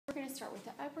to start with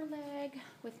the upper leg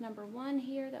with number 1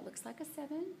 here. That looks like a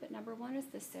 7, but number 1 is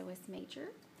the psoas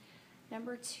major.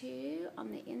 Number 2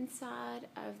 on the inside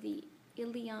of the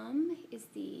ilium is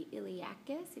the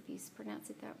iliacus. If you pronounce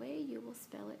it that way, you will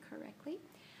spell it correctly.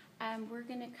 We're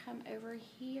going to come over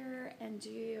here and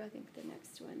do, I think the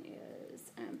next one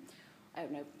is, oh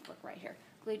no, look right here.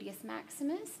 Gluteus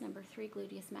maximus, number 3,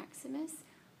 gluteus maximus.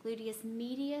 Gluteus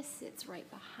medius sits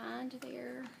right behind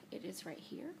there. It is right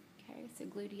here. Okay, so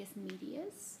gluteus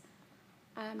medius.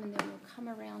 And then we'll come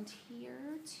around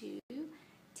here to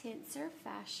tensor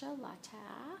fascia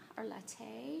latae, or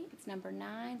latae. It's number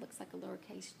 9, looks like a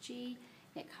lowercase g.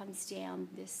 It comes down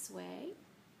this way.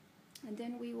 And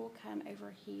then we will come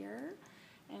over here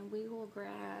and we will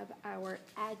grab our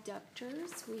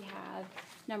adductors. We have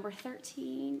number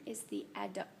 13 is the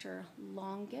adductor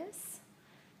longus.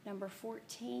 Number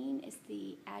 14 is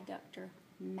the adductor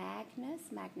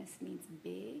magnus. Magnus means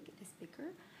big, it is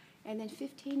bigger. And then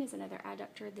 15 is another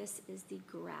adductor. This is the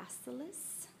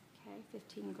gracilis. Okay,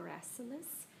 15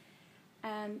 gracilis.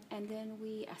 And then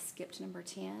we skipped number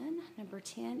 10. Number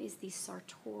 10 is the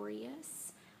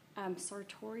sartorius.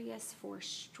 Sartorius for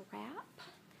strap.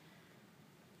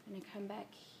 I'm going to come back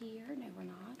here. No, we're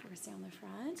not. We're going to stay on the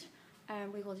front.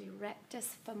 We will do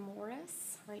rectus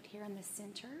femoris right here in the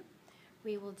center.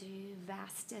 We will do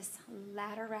vastus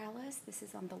lateralis. This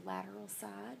is on the lateral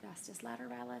side, vastus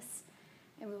lateralis.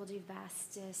 And we will do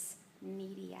vastus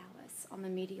medialis on the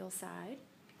medial side.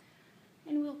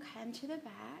 And we'll come to the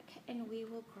back and we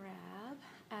will grab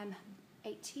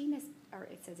 18 is, or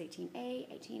it says 18A.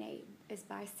 18A is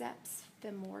biceps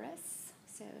femoris,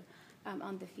 so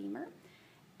on the femur.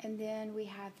 And then we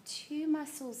have 2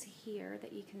 muscles here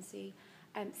that you can see.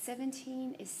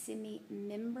 17 is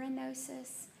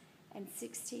semimembranosus, and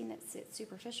 16 that sits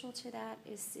superficial to that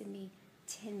is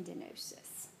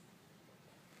semitendinosus.